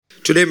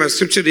Today my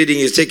scripture reading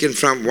is taken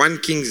from 1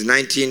 Kings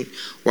 19,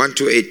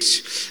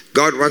 1-8.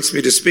 God wants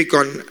me to speak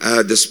on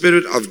the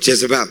spirit of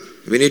Jezebel.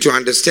 We need to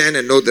understand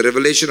and know the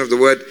revelation of the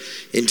word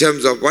in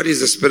terms of what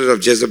is the spirit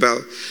of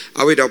Jezebel,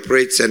 how it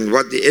operates, and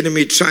what the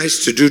enemy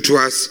tries to do to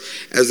us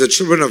as the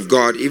children of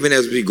God, even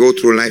as we go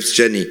through life's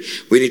journey.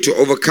 We need to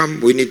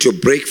overcome, we need to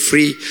break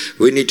free,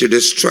 we need to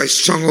destroy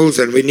strongholds,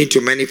 and we need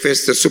to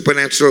manifest the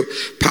supernatural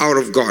power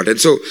of God.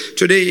 And so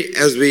today,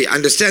 as we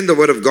understand the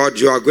word of God,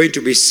 you are going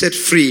to be set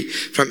free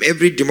from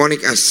every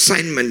demonic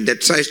assignment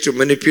that tries to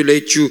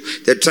manipulate you,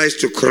 that tries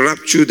to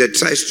corrupt you, that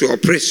tries to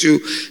oppress you,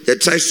 that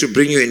tries to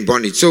bring you in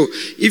bondage. So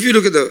if you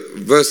look at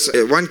the verse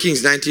 1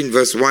 Kings 19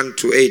 verse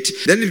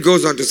 1-8, then it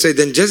goes on to say,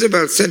 then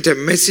Jezebel sent a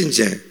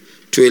messenger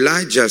to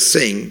Elijah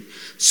saying,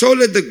 so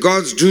let the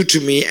gods do to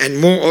me and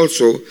more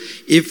also,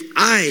 if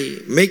I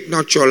make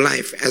not your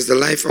life as the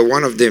life of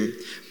one of them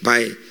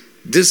by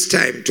this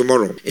time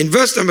tomorrow. In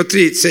verse number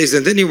 3 it says,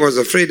 and then he was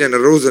afraid and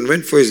arose and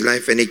went for his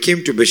life, and he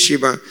came to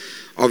Beersheba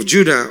of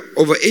Judah,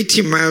 over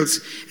 80 miles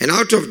and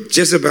out of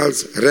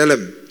Jezebel's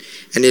realm,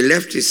 and he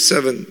left his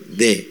servant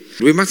there.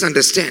 We must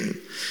understand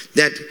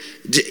that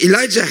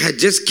Elijah had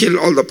just killed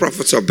all the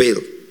prophets of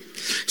Baal.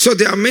 So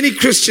there are many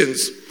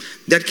Christians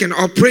that can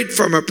operate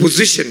from a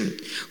position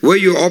where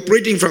you're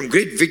operating from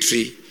great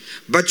victory,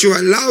 but you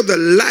allow the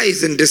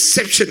lies and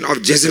deception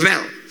of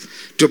Jezebel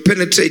to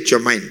penetrate your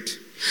mind.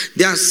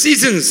 There are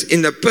seasons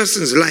in the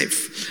person's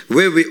life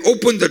where we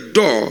open the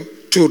door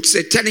to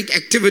satanic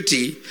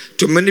activity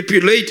to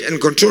manipulate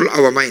and control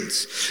our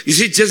minds. You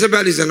see,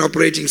 Jezebel is an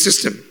operating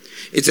system.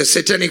 It's a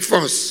satanic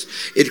force.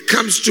 It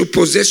comes to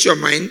possess your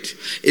mind.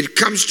 It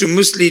comes to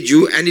mislead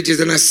you. And it is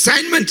an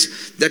assignment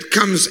that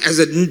comes as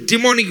a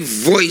demonic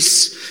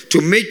voice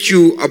to make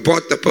you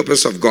abort the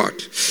purpose of God.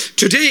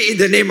 Today, in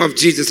the name of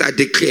Jesus, I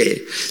declare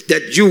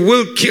that you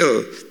will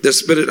kill the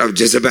spirit of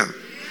Jezebel.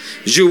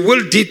 You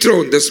will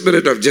dethrone the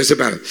spirit of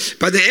Jezebel.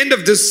 By the end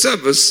of this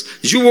service,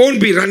 you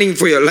won't be running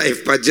for your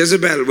life, but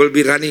Jezebel will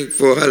be running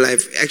for her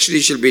life.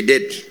 Actually, she'll be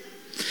dead.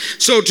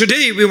 So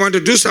today we want to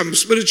do some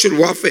spiritual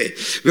warfare.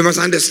 We must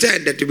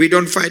understand that we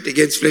don't fight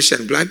against flesh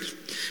and blood,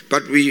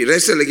 but we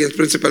wrestle against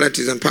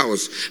principalities and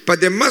powers.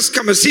 But there must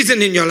come a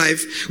season in your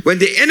life when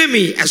the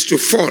enemy has to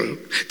fall.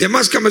 There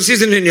must come a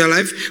season in your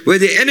life where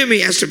the enemy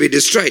has to be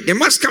destroyed. There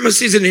must come a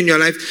season in your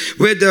life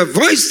where the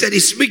voice that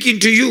is speaking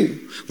to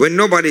you, when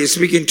nobody is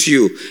speaking to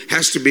you,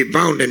 has to be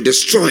bound and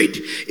destroyed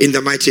in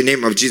the mighty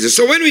name of Jesus.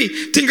 So when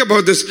we think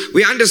about this,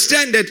 we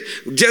understand that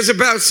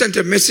Jezebel sent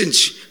a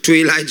message to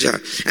Elijah.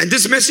 And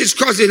this message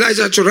caused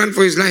Elijah to run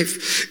for his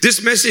life.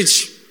 This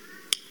message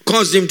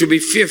caused him to be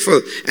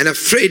fearful and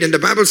afraid. And the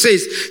Bible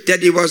says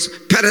that he was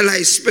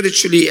paralyzed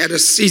spiritually at a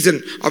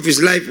season of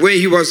his life where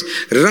he was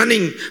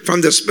running from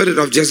the spirit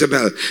of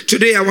Jezebel.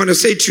 Today I want to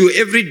say to you,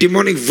 every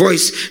demonic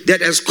voice that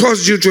has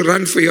caused you to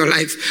run for your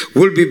life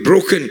will be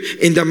broken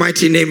in the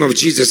mighty name of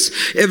Jesus.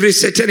 Every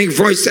satanic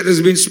voice that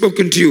has been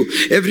spoken to you,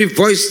 every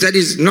voice that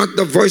is not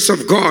the voice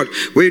of God,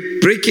 we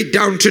break it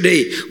down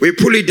today. We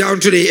pull it down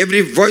today.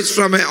 Every voice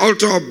from an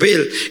altar of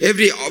Baal,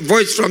 every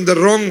voice from the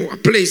wrong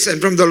place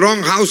and from the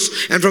wrong house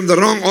and from the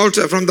wrong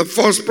altar, from the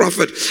false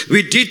prophet,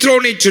 we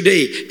dethrone it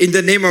today in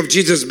the name of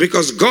Jesus,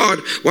 because God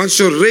wants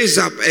to raise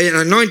up an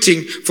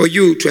anointing for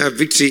you to have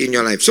victory in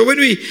your life. So when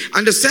we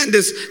understand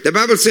this, the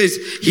Bible says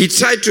he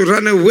tried to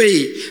run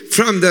away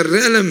from the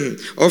realm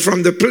or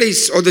from the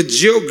place or the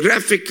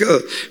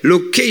geographical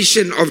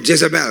location of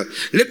Jezebel.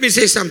 Let me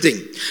say something.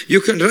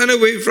 You can run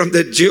away from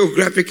the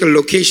geographical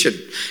location.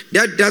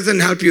 That doesn't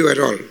help you at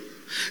all.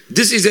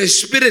 This is a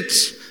spirit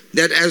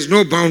that has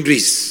no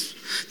boundaries.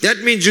 That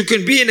means you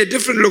can be in a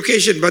different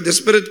location, but the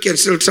spirit can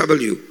still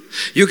trouble you.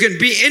 You can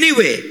be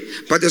anywhere,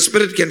 but the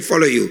spirit can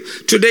follow you.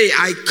 Today,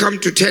 I come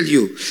to tell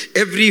you,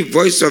 every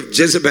voice of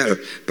Jezebel,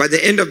 by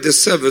the end of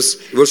this service,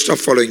 will stop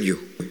following you.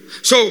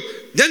 So,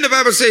 then the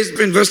Bible says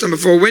in verse number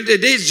 4, went a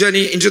day's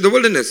journey into the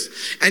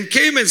wilderness and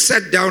came and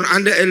sat down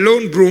under a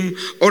lone broom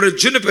or a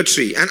juniper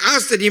tree and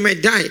asked that he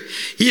might die.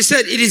 He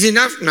said, it is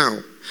enough now.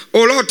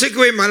 Oh Lord, take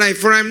away my life,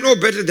 for I am no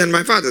better than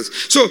my fathers.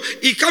 So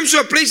he comes to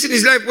a place in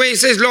his life where he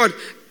says, Lord,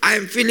 I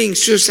am feeling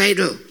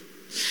suicidal.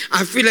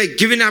 I feel like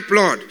giving up,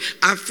 Lord.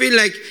 I feel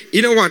like,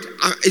 you know what,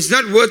 it's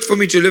not worth for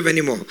me to live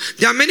anymore.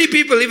 There are many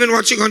people even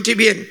watching on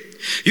TBN.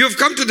 You have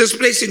come to this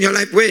place in your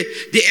life where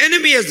the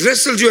enemy has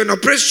wrestled you and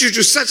oppressed you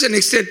to such an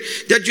extent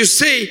that you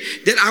say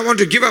that I want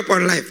to give up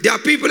on life. There are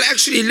people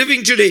actually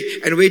living today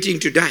and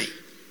waiting to die.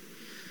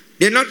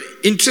 They're not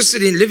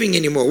interested in living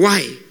anymore.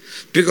 Why?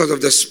 Because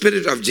of the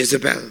spirit of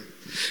Jezebel.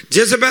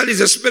 Jezebel is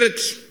a spirit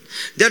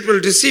that will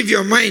deceive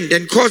your mind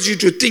and cause you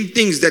to think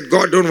things that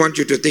God don't want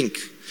you to think.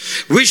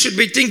 We should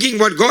be thinking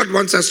what God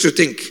wants us to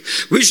think.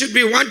 We should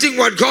be wanting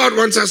what God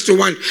wants us to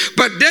want.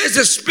 But there's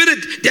a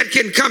spirit that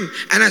can come,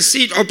 and I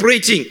see it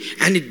operating,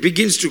 and it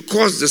begins to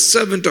cause the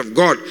servant of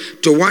God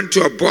to want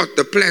to abort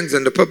the plans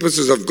and the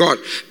purposes of God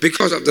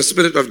because of the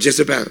spirit of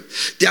Jezebel.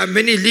 There are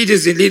many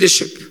leaders in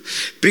leadership.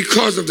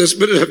 Because of the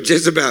spirit of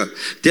Jezebel,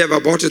 they have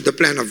aborted the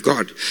plan of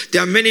God.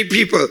 There are many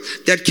people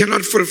that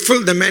cannot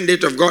fulfill the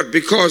mandate of God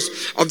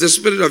because of the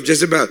spirit of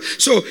Jezebel.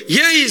 So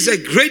here is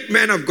a great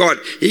man of God.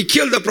 He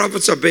killed the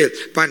prophets of Baal,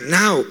 but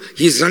now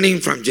he's running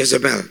from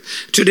Jezebel.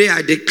 Today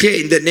I declare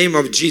in the name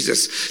of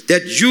Jesus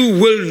that you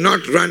will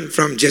not run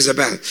from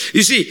Jezebel.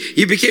 You see,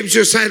 he became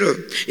suicidal.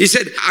 He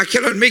said, I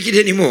cannot make it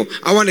anymore.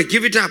 I want to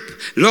give it up.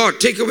 Lord,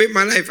 take away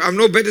my life. I'm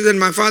no better than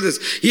my fathers.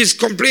 He's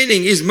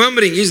complaining, he's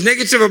murmuring, he's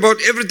negative about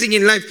everything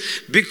in life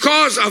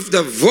because of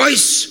the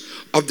voice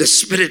of the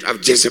spirit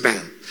of Jezebel.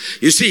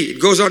 You see,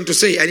 it goes on to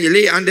say, and he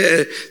lay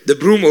under the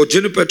broom or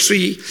juniper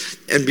tree,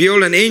 and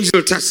behold, an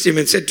angel touched him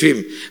and said to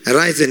him,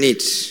 arise and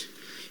eat.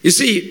 You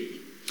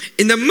see,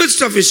 in the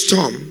midst of his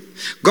storm,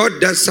 God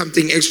does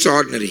something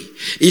extraordinary.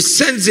 He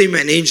sends him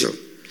an angel.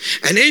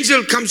 An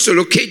angel comes to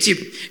locate him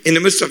in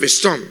the midst of his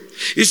storm.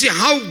 You see,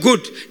 how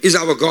good is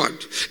our God?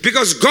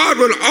 Because God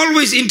will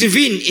always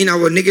intervene in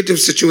our negative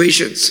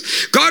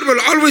situations. God will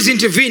always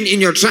intervene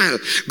in your trial.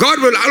 God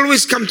will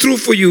always come through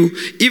for you,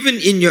 even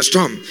in your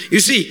storm.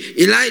 You see,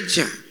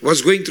 Elijah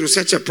was going through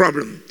such a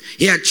problem.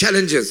 He had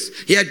challenges.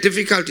 He had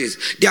difficulties.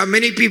 There are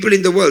many people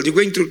in the world who are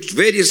going through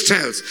various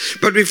trials.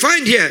 But we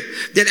find here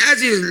that as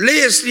he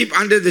lay asleep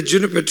under the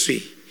juniper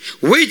tree,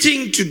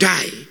 waiting to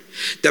die,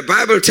 the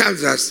Bible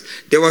tells us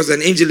there was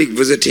an angelic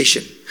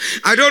visitation.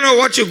 I don't know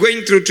what you're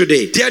going through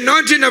today. The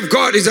anointing of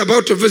God is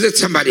about to visit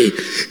somebody.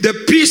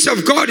 The peace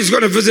of God is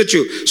going to visit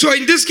you. So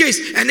in this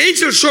case, an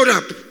angel showed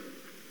up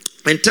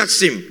and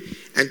touched him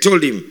and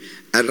told him,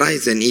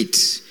 arise and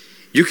eat.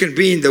 You can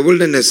be in the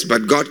wilderness,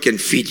 but God can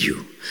feed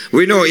you.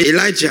 We know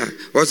Elijah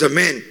was a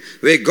man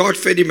where God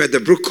fed him at the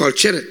brook called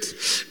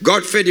Cherith.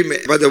 God fed him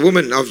by the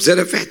woman of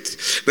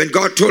Zarephath. When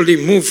God told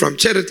him move from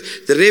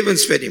Cherith, the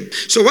ravens fed him.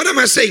 So what am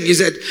I saying is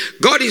that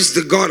God is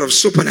the God of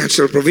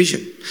supernatural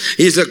provision.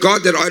 He is a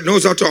God that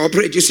knows how to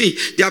operate. You see,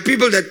 there are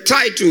people that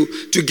try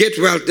to get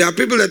wealth. There are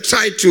people that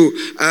try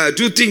to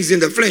do things in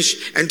the flesh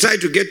and try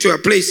to get to a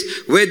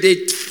place where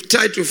they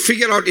try to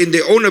figure out in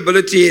their own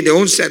ability and their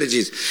own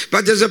strategies.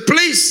 But there's a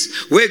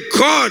place where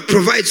God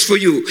provides for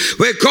you,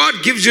 where God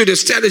gives you the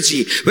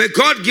strategy, where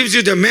God gives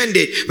you the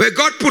mandate, where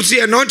God puts the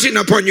anointing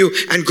upon you,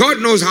 and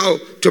God knows how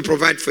to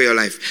provide for your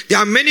life. There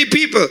are many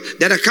people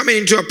that are coming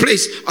into a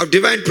place of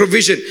divine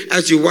provision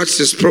as you watch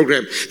this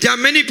program. There are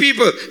many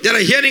people that are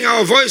hearing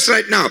our voice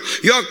right now.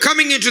 You are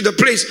coming into the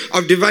place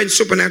of divine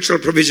supernatural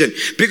provision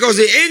because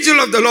the angel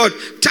of the Lord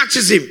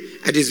touches him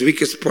at his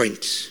weakest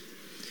point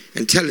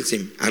and tells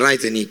him,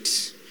 arise and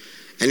eat.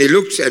 And he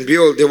looked, and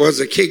behold, there was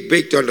a cake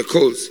baked on the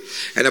coals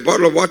and a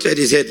bottle of water at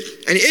his head.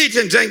 And he ate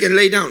and drank and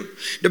lay down.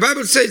 The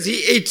Bible says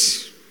he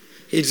ate,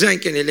 he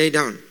drank, and he lay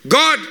down.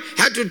 God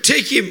had to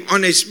take him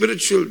on a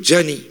spiritual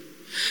journey.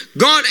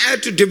 God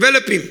had to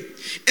develop him.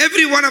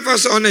 Every one of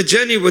us on a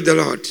journey with the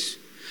Lord.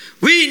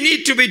 We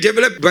need to be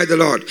developed by the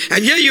Lord.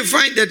 And here you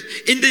find that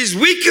in these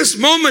weakest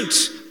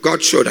moments,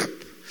 God showed up.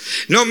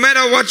 No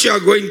matter what you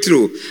are going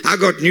through, I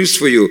got news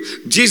for you.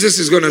 Jesus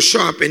is going to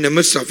show up in the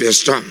midst of your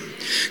storm.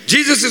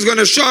 Jesus is going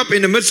to show up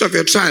in the midst of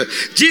your trial.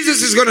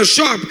 Jesus is going to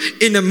show up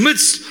in the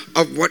midst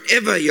of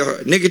whatever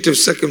your negative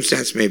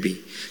circumstance may be.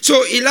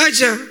 So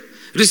Elijah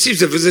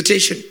receives a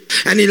visitation,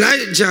 and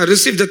Elijah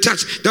received a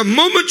touch. The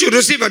moment you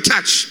receive a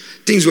touch,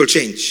 things will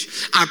change.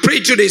 I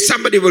pray today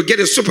somebody will get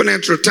a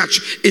supernatural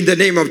touch in the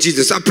name of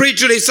Jesus. I pray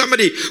today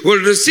somebody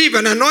will receive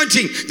an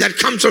anointing that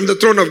comes from the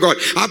throne of God.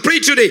 I pray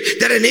today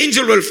that an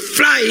angel will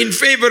fly in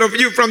favor of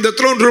you from the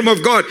throne room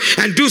of God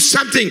and do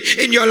something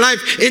in your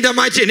life in the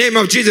mighty name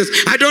of Jesus.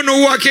 I don't know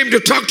who I came to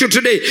talk to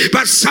today,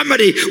 but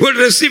somebody will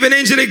receive an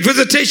angelic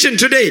visitation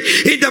today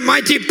in the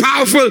mighty,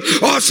 powerful,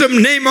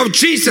 awesome name of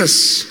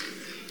Jesus.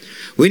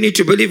 We need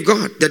to believe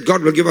God, that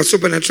God will give us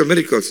supernatural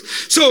miracles.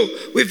 So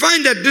we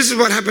find that this is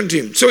what happened to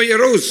him. So he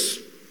arose.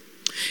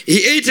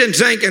 He ate and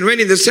drank and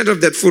went in the center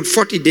of that food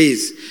 40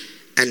 days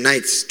and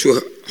nights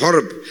to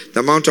Horeb,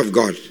 the mount of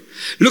God.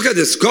 Look at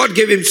this. God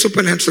gave him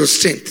supernatural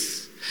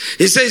strength.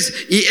 He says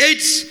he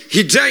ate,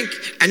 he drank,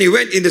 and he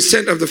went in the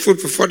center of the food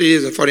for 40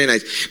 days and 40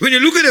 nights. When you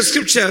look at the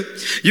scripture,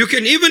 you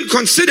can even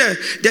consider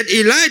that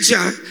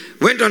Elijah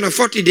went on a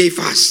 40-day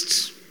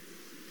fast.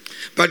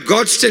 But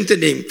God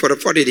strengthened him for a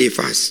 40-day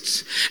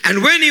fast.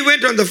 And when he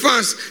went on the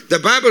fast, the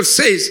Bible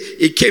says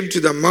he came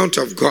to the mount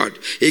of God.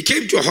 He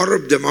came to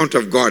Horeb, the mount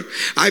of God.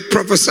 I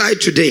prophesy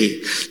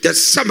today that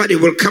somebody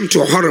will come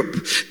to Horeb,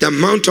 the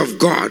mount of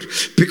God,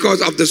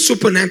 because of the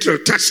supernatural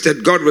touch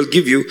that God will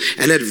give you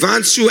and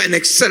advance you and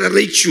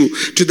accelerate you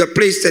to the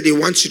place that he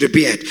wants you to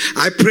be at.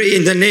 I pray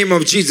in the name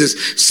of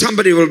Jesus,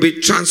 somebody will be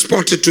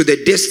transported to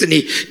their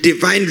destiny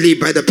divinely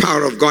by the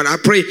power of God. I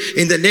pray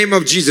in the name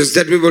of Jesus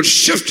that we will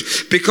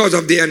shift because of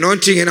of the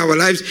anointing in our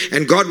lives,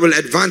 and God will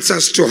advance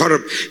us to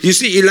Horeb. You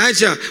see,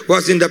 Elijah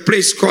was in the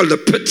place called the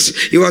pit.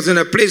 He was in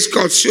a place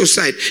called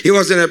suicide. He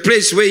was in a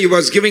place where he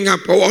was giving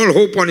up all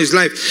hope on his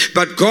life.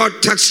 But God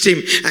touched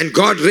him, and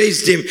God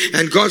raised him,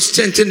 and God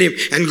strengthened him,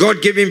 and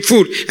God gave him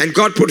food, and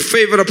God put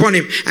favor upon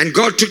him, and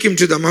God took him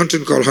to the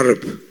mountain called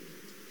Horeb.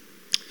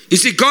 You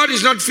see, God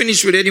is not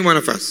finished with any one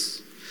of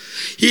us.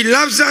 He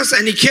loves us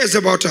and He cares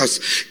about us.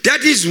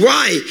 That is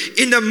why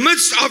in the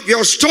midst of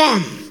your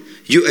storm,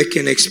 you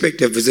can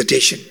expect a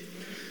visitation.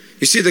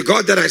 You see, the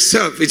God that I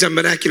serve is a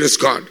miraculous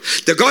God.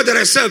 The God that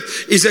I serve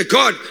is a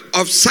God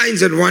of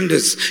signs and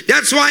wonders.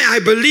 That's why I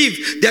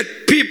believe that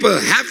people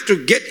have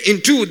to get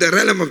into the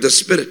realm of the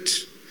Spirit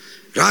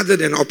rather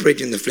than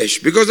operate in the flesh.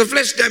 Because the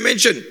flesh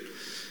dimension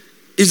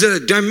is a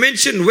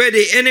dimension where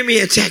the enemy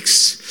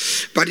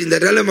attacks. But in the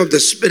realm of the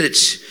Spirit,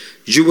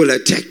 you will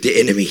attack the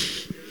enemy.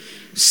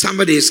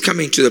 Somebody is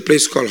coming to the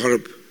place called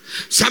Horeb.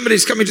 Somebody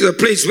is coming to the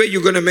place where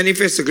you're going to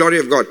manifest the glory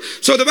of God.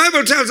 So the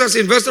Bible tells us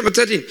in verse number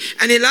 13,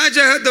 and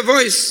Elijah heard the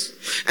voice,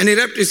 and he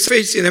wrapped his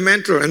face in a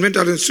mantle and went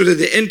out and stood at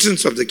the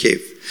entrance of the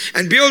cave.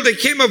 And behold, there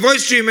came a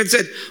voice to him and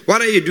said,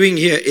 what are you doing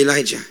here,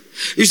 Elijah?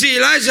 You see,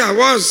 Elijah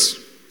was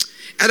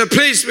at a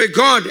place where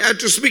God had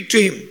to speak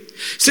to him.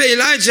 Say,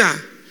 Elijah,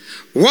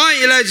 why,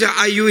 Elijah,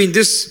 are you in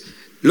this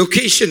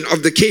location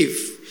of the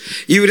cave?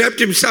 He wrapped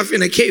himself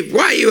in a cave.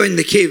 Why are you in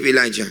the cave,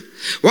 Elijah?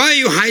 Why are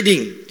you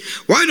hiding?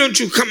 Why don't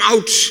you come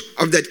out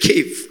of that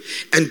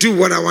cave and do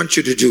what I want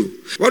you to do?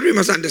 What we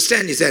must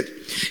understand is that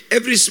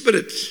every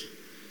spirit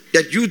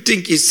that you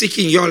think is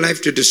seeking your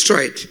life to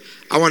destroy it,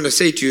 I want to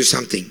say to you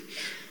something.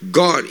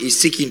 God is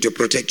seeking to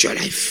protect your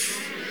life.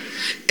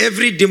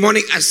 Every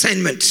demonic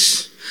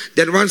assignment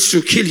that wants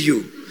to kill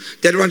you,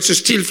 that wants to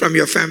steal from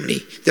your family,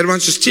 that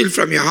wants to steal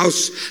from your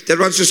house, that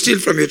wants to steal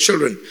from your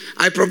children,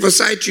 I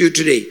prophesy to you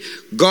today,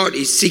 God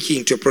is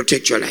seeking to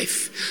protect your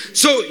life.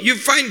 So you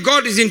find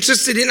God is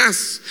interested in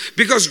us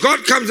because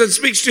God comes and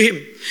speaks to him.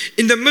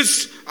 In the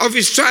midst of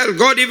his trial,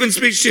 God even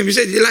speaks to him. He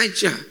said,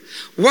 Elijah,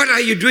 what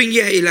are you doing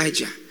here,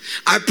 Elijah?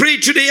 I pray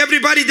today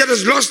everybody that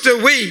has lost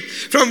their way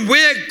from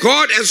where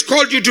God has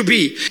called you to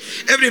be,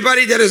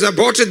 everybody that has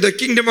aborted the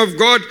kingdom of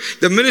God,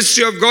 the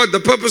ministry of God, the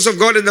purpose of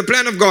God and the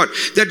plan of God,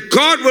 that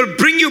God will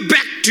bring you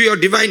back to your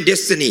divine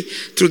destiny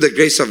through the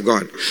grace of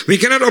God. We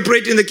cannot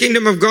operate in the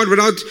kingdom of God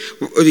without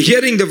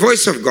hearing the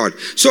voice of God.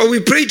 So we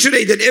pray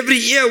today that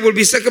every ear will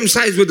be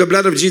circumcised with the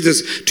blood of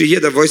Jesus to hear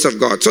the voice of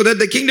God, so that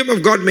the kingdom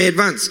of God may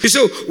advance.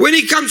 So when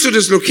he comes to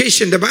this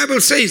location, the Bible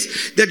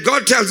says that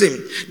God tells him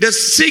the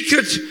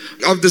secret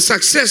of the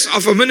success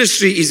of a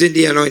ministry is in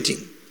the anointing.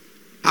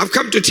 I've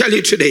come to tell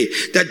you today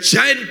that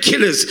giant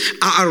killers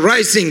are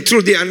arising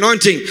through the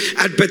anointing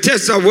at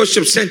Bethesda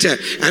Worship Center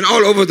and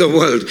all over the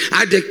world.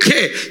 I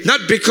declare,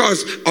 not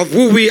because of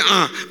who we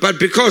are, but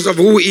because of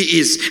who he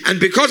is.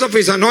 And because of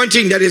his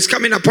anointing that is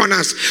coming upon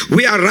us,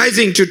 we are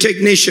rising to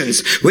take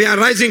nations. We are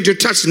rising to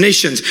touch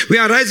nations. We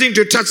are rising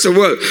to touch the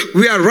world.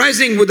 We are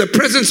rising with the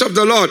presence of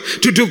the Lord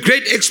to do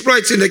great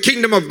exploits in the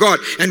kingdom of God.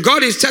 And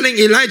God is telling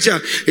Elijah,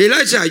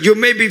 Elijah, you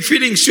may be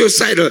feeling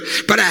suicidal,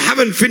 but I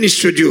haven't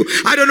finished with you.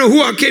 I don't know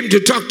who I came to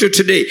talk to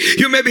today.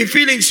 You may be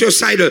feeling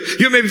suicidal.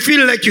 You may be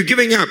feeling like you're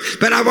giving up.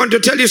 But I want to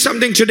tell you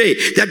something today,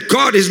 that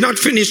God is not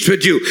finished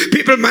with you.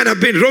 People might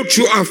have wrote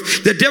you off.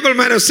 The devil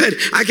might have said,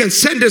 I can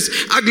send this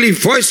ugly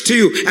voice to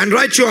you and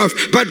write you off.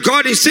 But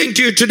God is saying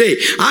to you today,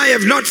 I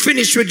have not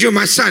finished with you,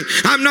 my son.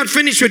 I'm not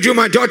finished with you,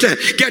 my daughter.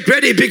 Get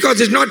ready, because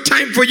it's not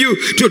time for you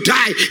to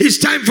die. It's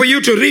time for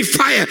you to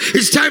refire.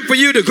 It's time for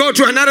you to go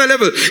to another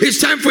level. It's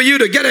time for you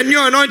to get a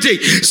new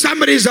anointing.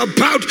 Somebody is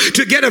about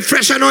to get a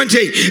fresh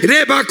anointing.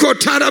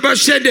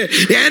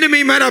 The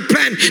enemy might have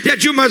planned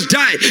that you must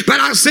die,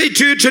 but I'll say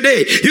to you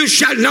today, you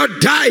shall not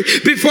die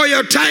before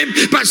your time,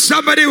 but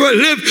somebody will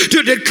live to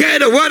declare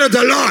the word of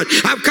the Lord.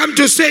 I've come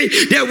to say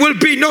there will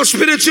be no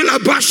spiritual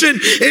abortion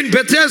in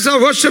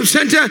Bethesda Worship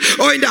Center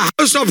or in the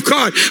house of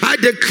God. I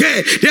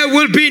declare there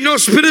will be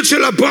no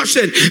spiritual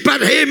abortion,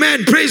 but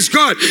amen, praise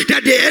God,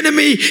 that the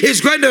enemy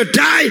is going to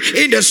die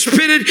in the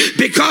spirit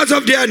because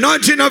of the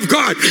anointing of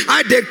God.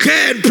 I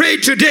declare and pray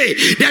today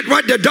that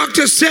what the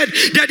doctor said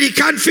that he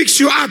can't fix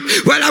you up,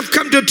 well, I've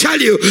come to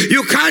tell you,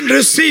 you can't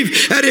receive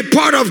a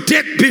report of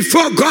death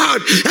before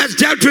God has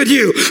dealt with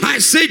you. I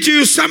say to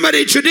you,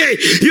 somebody today,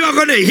 you are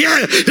going to hear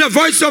the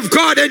voice of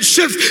God and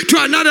shift to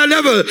another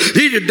level.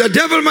 The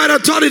devil might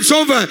have thought it's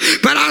over,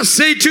 but I'll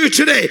say to you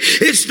today,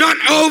 it's not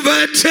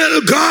over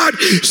till God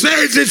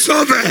says it's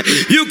over.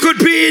 You could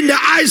be in the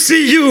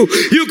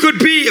ICU, you could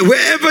be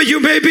wherever you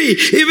may be,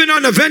 even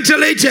on a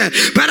ventilator,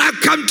 but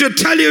I've come to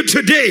tell you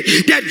today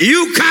that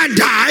you can't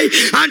die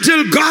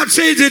until God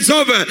says it's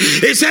over.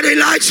 He said,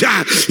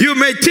 Elijah, you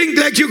may think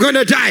like you're going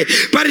to die,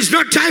 but it's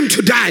not time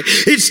to die.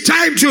 It's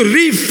time to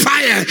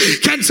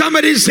refire. Can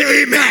somebody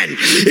say amen?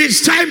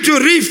 It's time to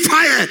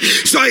refire.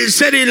 So he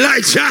said,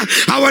 Elijah,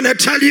 I want to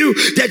tell you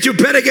that you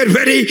better get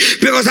ready,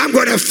 because I'm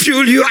going to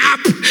fuel you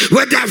up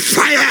with the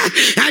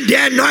fire and the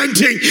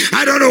anointing.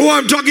 I don't know who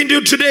I'm talking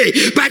to today,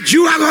 but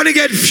you are going to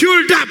get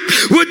fueled up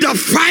with the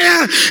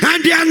fire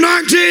and the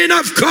anointing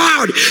of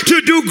God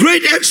to do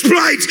great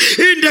exploits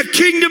in the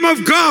kingdom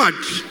of God.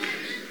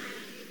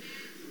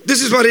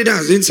 This is what he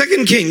does. In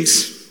 2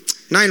 Kings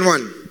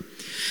 9:1,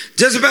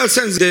 Jezebel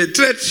sends the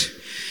threat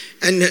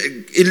and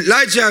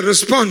Elijah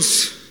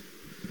responds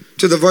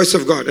to the voice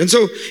of God. And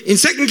so in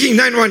 2 Kings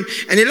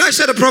 9:1, and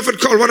Elisha the prophet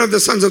called one of the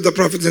sons of the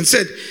prophets and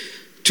said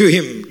to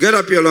him, gird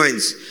up your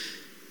loins.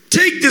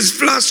 Take this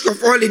flask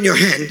of oil in your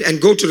hand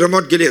and go to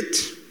Ramoth Gilead.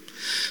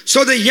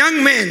 So the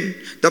young man,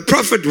 the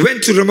prophet,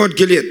 went to Ramoth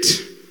Gilead.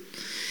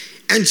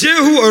 And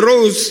Jehu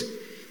arose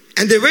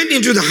and they went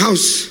into the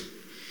house.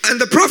 And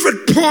the prophet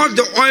poured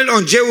the oil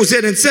on Jehu's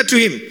head and said to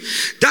him,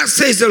 thus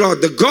says the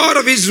Lord, the God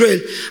of Israel,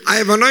 I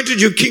have anointed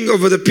you king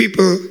over the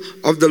people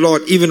of the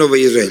Lord, even over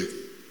Israel.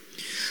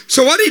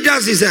 So what he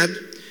does is that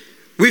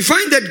we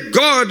find that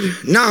God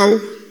now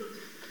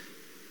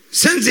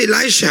sends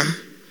Elisha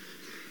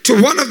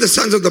to one of the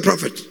sons of the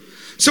prophet.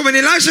 So when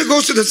Elisha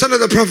goes to the son of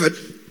the prophet,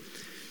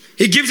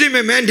 he gives him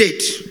a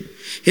mandate.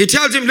 He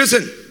tells him,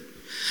 listen,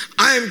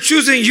 I am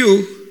choosing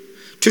you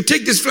to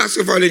take this flask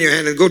of oil in your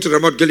hand and go to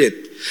Ramoth Gilead.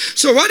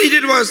 So what he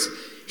did was,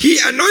 he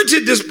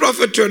anointed this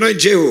prophet to anoint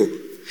Jehu.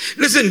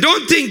 Listen,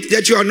 don't think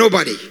that you are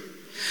nobody.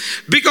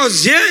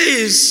 Because here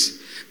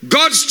is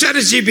God's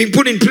strategy being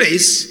put in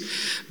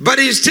place, but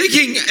he's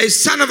taking a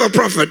son of a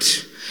prophet,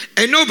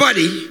 a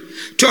nobody,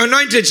 to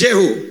anoint a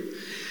Jehu.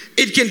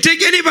 It can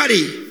take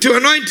anybody to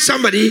anoint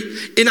somebody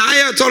in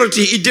higher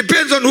authority. It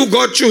depends on who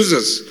God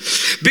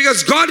chooses.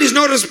 Because God is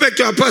no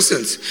respecter of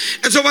persons.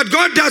 And so what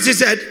God does is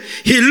that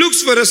he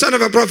looks for a son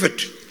of a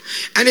prophet.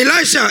 And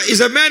Elisha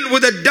is a man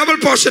with a double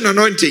portion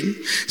anointing,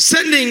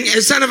 sending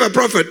a son of a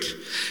prophet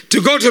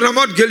to go to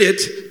Ramoth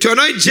Gilead to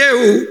anoint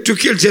Jehu to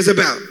kill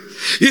Jezebel.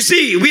 You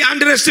see, we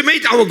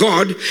underestimate our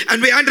God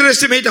and we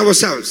underestimate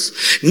ourselves.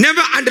 Never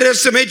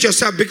underestimate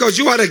yourself, because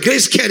you are a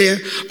grace carrier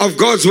of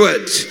God's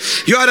word.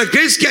 You are a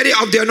grace carrier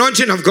of the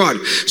anointing of God.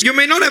 You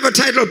may not have a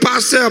title,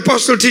 pastor,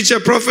 apostle, teacher,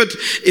 prophet,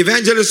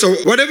 evangelist, or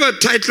whatever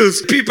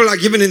titles people are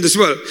given in this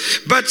world,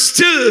 but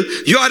still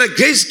you are a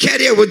grace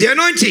carrier with the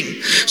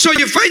anointing. So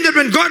you find that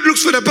when God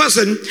looks for the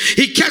person,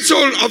 he catches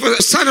hold of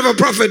a son of a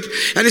prophet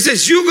and he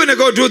says, you're going to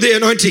go do the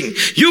anointing.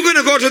 You're going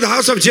to go to the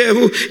house of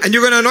Jehu and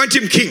you're going to anoint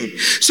him king.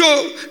 So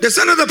the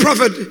son of the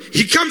prophet,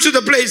 he comes to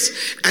the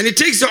place and he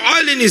takes the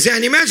oil in his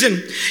hand. Imagine,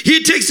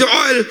 he takes the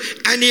oil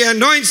and he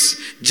anoints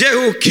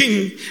Jehu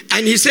king,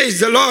 and he says,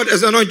 the Lord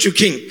has anointed you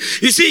king.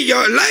 You see,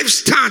 your life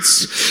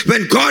starts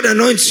when God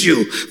anoints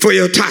you for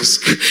your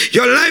task.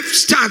 Your life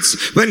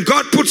starts when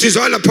God puts his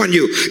oil upon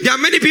you. There are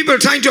many people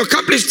trying to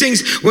accomplish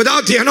things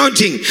without the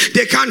anointing.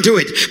 They can't do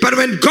it. But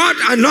when God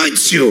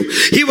anoints you,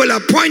 he will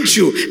appoint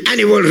you and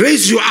he will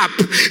raise you up.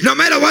 No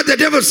matter what the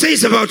devil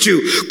says about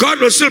you, God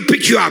will still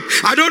pick you up.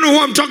 I don't know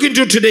who I'm talking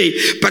to today,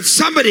 but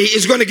somebody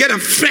is going to get a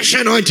fresh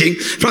anointing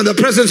from the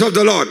presence of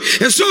the Lord.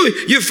 And so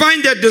you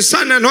find that the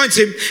son anoints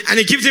him and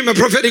he gives him a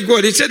prophetic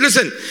word. He said,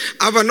 listen,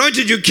 I've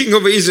anointed you king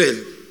over Israel.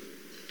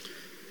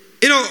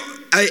 You know,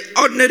 an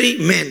ordinary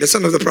man, the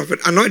son of the prophet,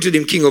 anointed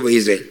him king over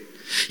Israel.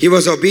 He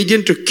was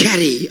obedient to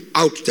carry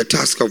out the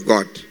task of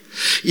God.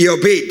 He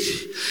obeyed.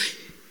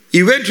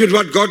 He went with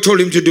what God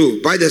told him to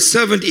do by the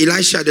servant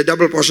Elisha, the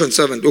double portion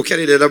servant who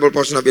carried the double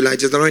portion of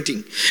Elijah's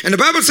anointing. And the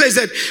Bible says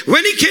that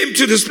when he came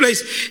to this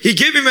place, he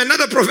gave him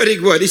another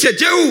prophetic word. He said,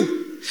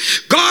 Jehu,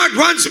 God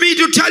wants me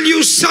to tell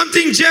you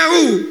something,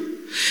 Jehu.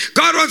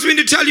 God wants me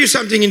to tell you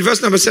something in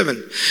verse number 7.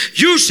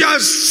 You shall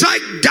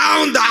strike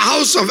down the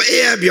house of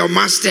Ahab, your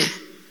master.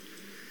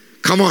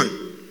 Come on.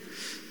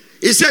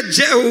 He said,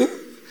 Jehu,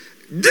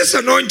 this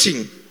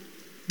anointing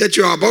that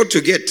you are about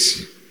to get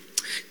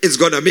is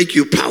going to make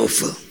you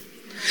powerful.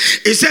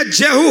 He said,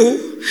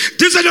 Jehu,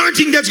 this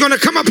anointing that's going to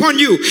come upon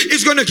you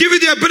is going to give you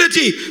the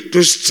ability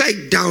to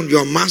strike down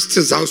your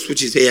master's house,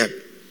 which is Ahab.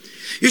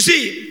 You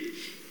see,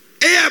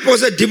 Ahab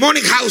was a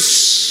demonic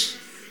house.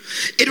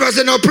 It was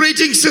an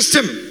operating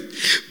system,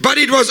 but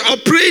it was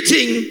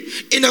operating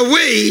in a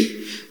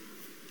way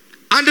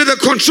under the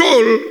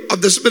control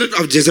of the spirit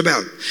of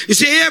Jezebel. You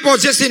see, Ahab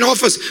was just in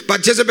office,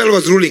 but Jezebel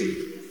was ruling.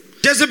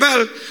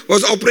 Jezebel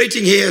was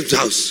operating Ahab's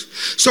house.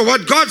 So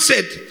what God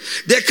said,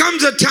 there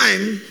comes a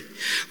time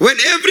when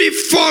every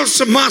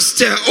false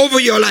master over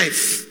your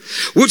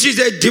life, which is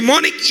a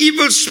demonic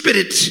evil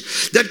spirit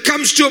that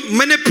comes to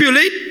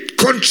manipulate,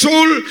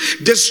 control,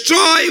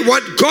 destroy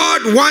what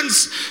God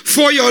wants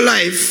for your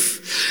life,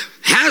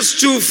 has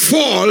to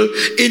fall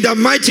in the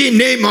mighty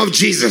name of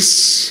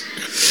Jesus.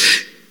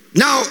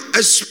 Now,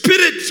 a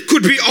spirit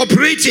could be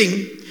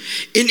operating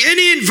in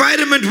any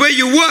environment where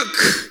you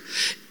work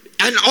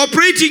and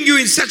operating you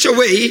in such a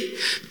way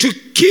to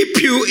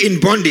keep you in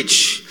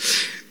bondage.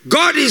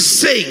 God is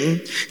saying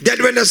that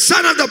when the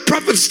son of the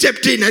prophet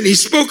stepped in and he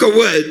spoke a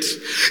word,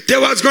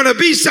 there was going to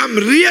be some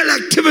real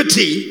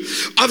activity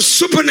of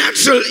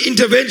supernatural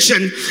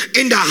intervention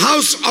in the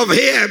house of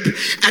Ahab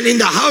and in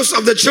the house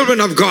of the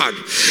children of God.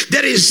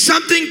 There is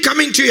something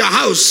coming to your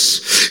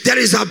house that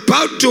is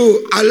about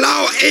to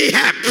allow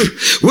Ahab,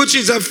 which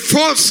is a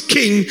false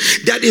king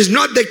that is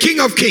not the King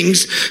of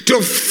Kings,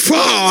 to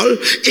fall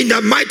in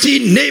the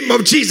mighty name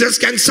of Jesus.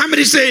 Can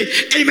somebody say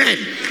amen?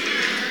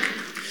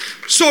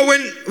 So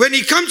when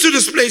he comes to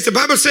this place, the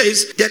Bible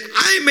says that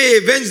I may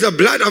avenge the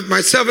blood of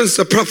my servants,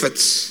 the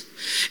prophets,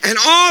 and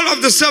all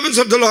of the servants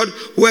of the Lord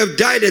who have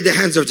died at the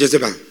hands of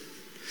Jezebel.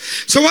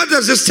 So what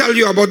does this tell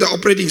you about the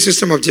operating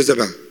system of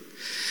Jezebel?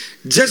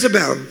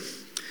 Jezebel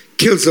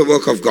kills the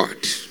work of God.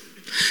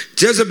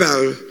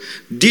 Jezebel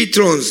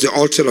dethrones the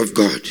altar of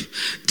God.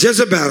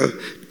 Jezebel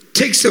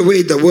takes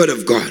away the word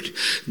of God.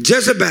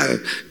 Jezebel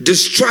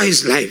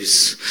destroys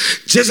lives.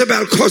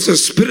 Jezebel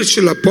causes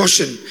spiritual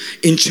abortion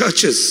in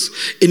churches,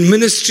 in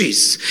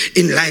ministries,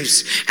 in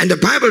lives. And the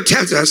Bible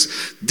tells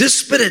us this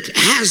spirit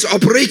has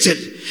operated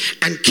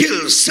and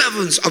killed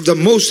servants of the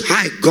Most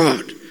High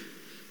God.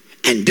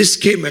 And this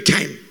came a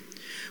time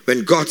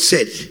when God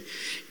said,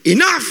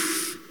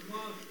 enough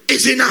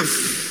is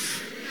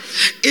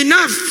enough.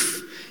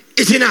 Enough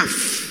is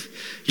enough.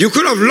 You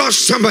could have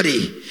lost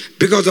somebody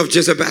because of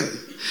Jezebel.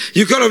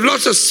 You could have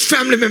lost a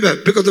family member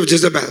because of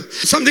Jezebel.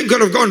 Something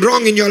could have gone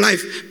wrong in your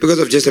life because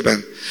of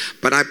Jezebel.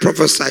 But I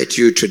prophesy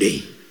to you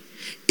today,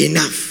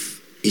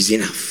 enough is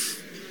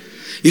enough.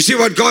 You see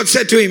what God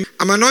said to him?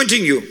 I'm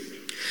anointing you.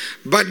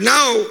 But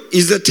now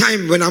is the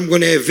time when I'm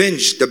going to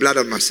avenge the blood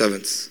of my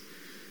servants.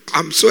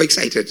 I'm so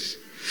excited.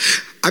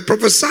 I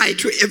prophesy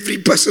to every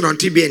person on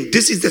TBN,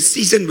 this is the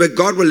season where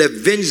God will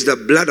avenge the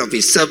blood of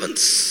his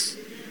servants.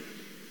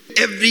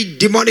 Every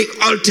demonic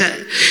altar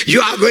you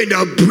are going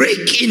to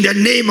break in the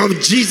name of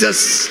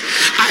Jesus.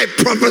 I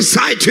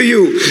prophesy to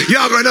you, you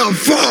are going to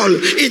fall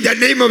in the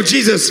name of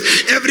Jesus.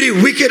 Every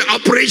wicked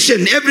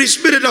operation, every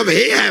spirit of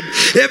Ahab,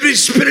 every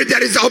spirit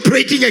that is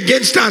operating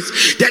against us,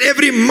 that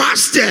every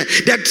master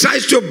that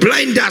tries to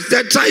blind us,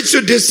 that tries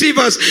to deceive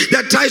us,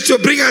 that tries to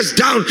bring us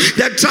down,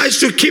 that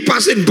tries to keep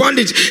us in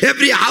bondage,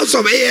 every house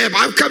of Ahab,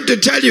 I've come to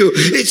tell you,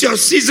 it's your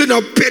season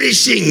of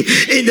perishing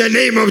in the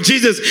name of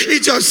Jesus.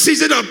 It's your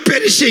season of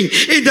perishing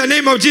in the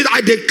name of Jesus.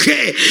 I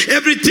declare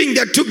everything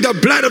that took the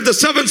blood of the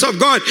servants of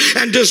God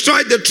and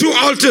destroyed the true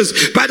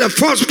altars by the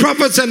false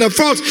prophets and the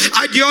false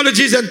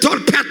ideologies and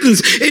thought patterns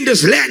in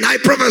this land,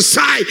 I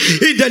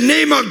prophesy in the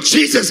name of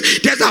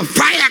Jesus, there's a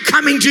fire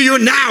coming to you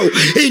now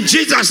in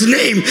Jesus'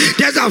 name.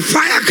 There's a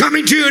fire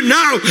coming to you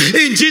now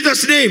in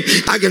Jesus' name.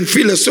 I can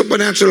feel a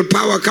supernatural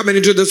power coming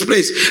into this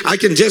place. I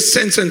can just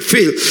sense and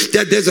feel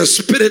that there's a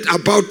spirit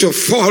about to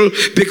fall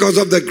because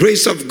of the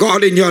grace of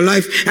God in your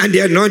life and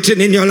the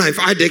anointing in your life.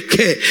 I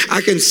declare,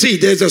 I can see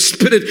there's a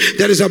spirit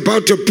that is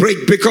about to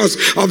break because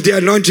of the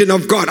anointing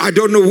of God. I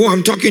don't know who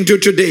I'm talking to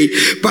today,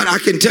 but I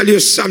can tell you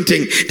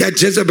something,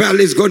 that Jezebel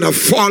is going to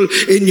fall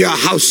in your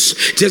house.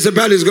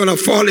 Jezebel is going to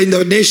fall in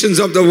the nations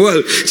of the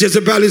world.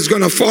 Jezebel is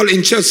going to fall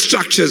in church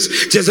structures.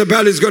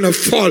 Jezebel is going to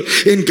fall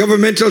in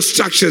governmental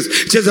structures.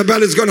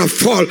 Jezebel is going to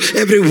fall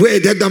everywhere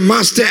that the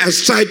master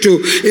has tried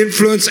to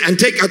influence and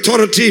take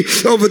authority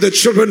over the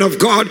children of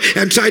God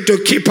and try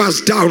to keep us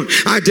down.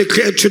 I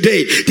declare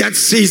today that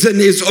season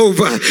is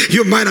over.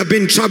 You might have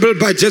been troubled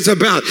by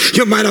Jezebel.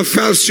 You might have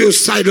felt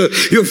suicidal.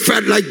 You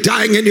felt like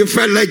dying and you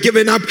felt like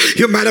giving up.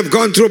 You might have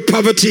gone through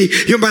poverty.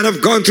 You might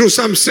have gone through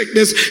some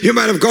sickness. You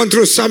might have gone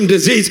through some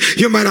disease.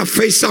 You might have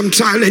faced some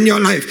trial in your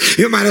life.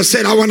 You might have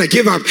said, I want to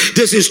give up.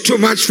 This is too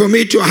much for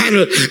me to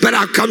handle. But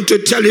I come to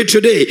tell you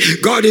today,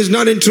 God is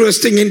not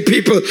interested in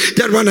people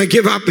that want to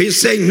give up. He's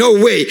saying, no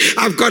way.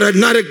 I've got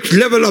another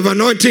level of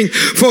anointing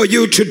for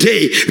you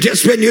today.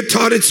 Just when you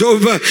thought it's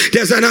over,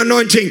 there's an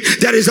anointing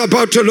that is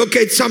about to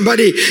locate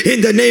somebody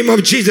in the name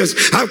of Jesus.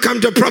 I've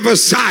come to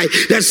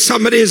prophesy that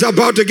somebody is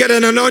about to get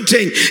an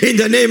anointing in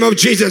the name of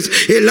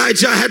Jesus.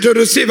 Elijah had to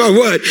receive a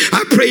word.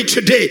 I pray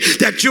today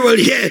that you will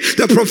hear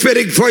the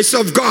prophetic voice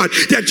of God,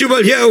 that you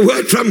will hear a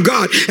word from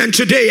God. And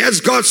today,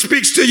 as God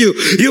speaks to you,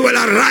 you will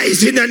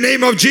arise in the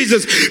name of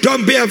Jesus.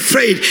 Don't be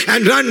afraid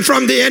and run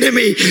from the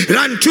enemy.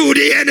 Run to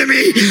the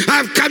enemy.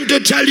 I've come to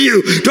tell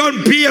you,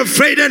 don't be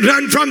afraid and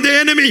run from the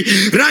enemy.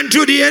 Run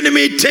to the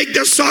enemy. Take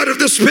the sword of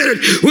the Spirit,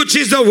 which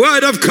is the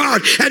word of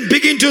God, and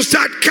begin to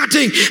start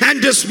cutting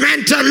and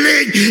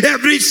dismantling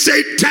every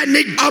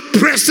satanic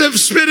oppressive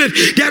spirit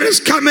that has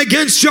come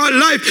against your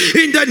life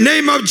in the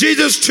name of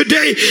Jesus.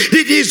 Today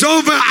it is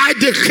over. I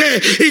declare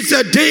it's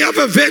a day of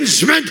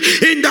avengement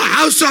in the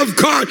house of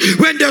God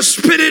when the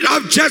spirit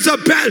of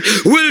Jezebel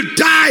will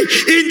die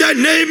in the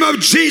name name of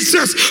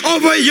Jesus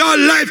over your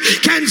life.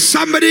 Can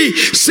somebody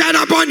stand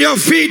up on your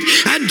feet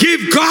and give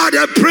God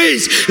a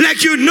praise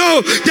like you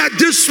know that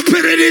this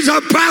spirit is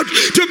about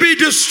to be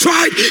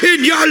destroyed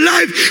in your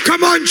life?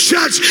 Come on,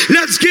 church,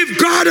 let's give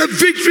God a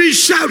victory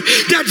shout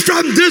that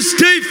from this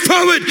day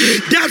forward,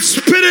 that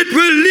spirit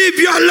will leave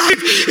your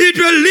life, it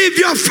will leave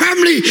your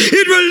family,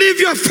 it will leave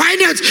your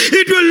finance,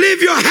 it will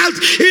leave your health,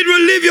 it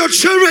will leave your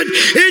children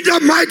in the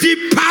mighty,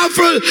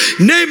 powerful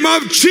name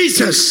of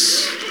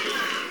Jesus.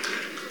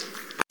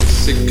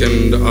 Sick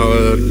and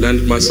I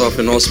landed myself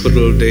in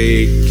hospital.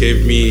 They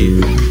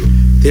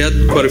had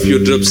quite a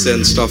few drips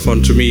and stuff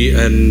onto me,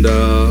 and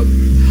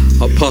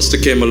our pastor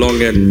came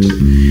along and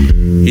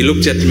he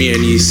looked at me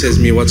and he says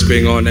to me, what's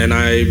going on? And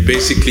I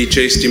basically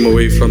chased him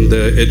away from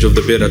the edge of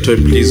the bed. I told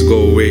him, please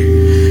go away.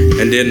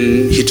 And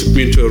then he took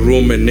me into a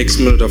room, and next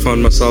minute I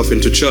found myself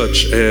into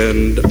church,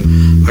 and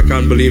I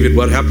can't believe it,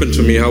 what happened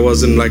to me. I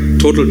was in like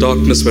total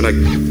darkness when I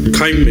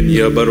came in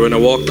here, but when I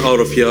walked out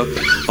of here,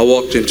 I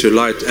walked into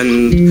light,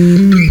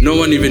 and no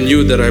one even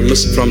knew that I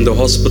missed from the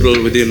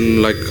hospital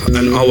within like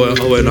an hour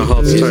and a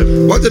half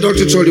time. What the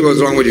doctor told you was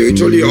wrong with you? He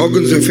told you your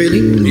organs were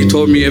failing? He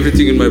told me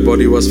everything in my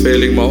body was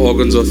failing, my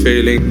organs were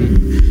failing.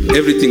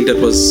 Everything that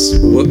was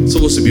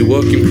supposed to be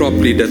working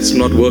properly, that's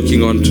not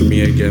working on to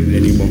me again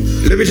anymore.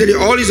 Let me tell you,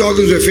 all his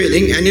organs were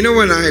failing, and you know,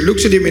 when I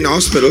looked at him in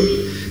hospital,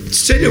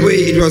 straight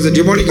away it was a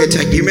demonic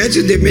attack.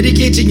 Imagine they're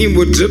medicating him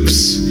with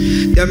drips.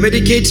 They're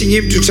medicating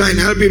him to try and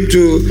help him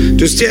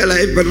to stay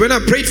alive. But when I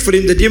prayed for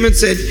him, the demon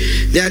said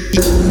that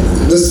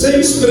the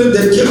same spirit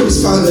that killed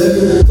his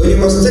father when he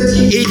was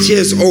 38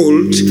 years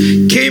old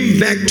came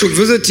back to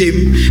visit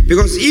him,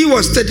 because he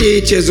was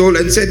 38 years old,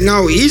 and said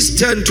now his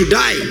turn to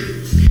die.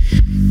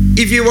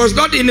 If he was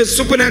not in a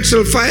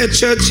supernatural fire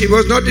church, he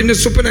was not in a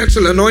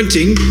supernatural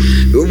anointing,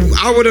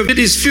 I would have did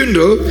his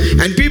funeral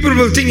and people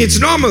will think it's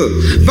normal.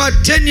 But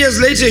 10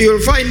 years later,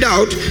 you'll find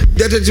out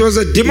that it was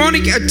a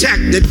demonic attack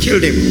that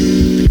killed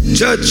him.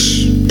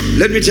 Church,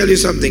 let me tell you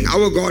something.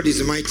 Our God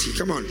is mighty.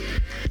 Come on.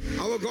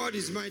 Our God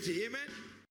is mighty. Amen.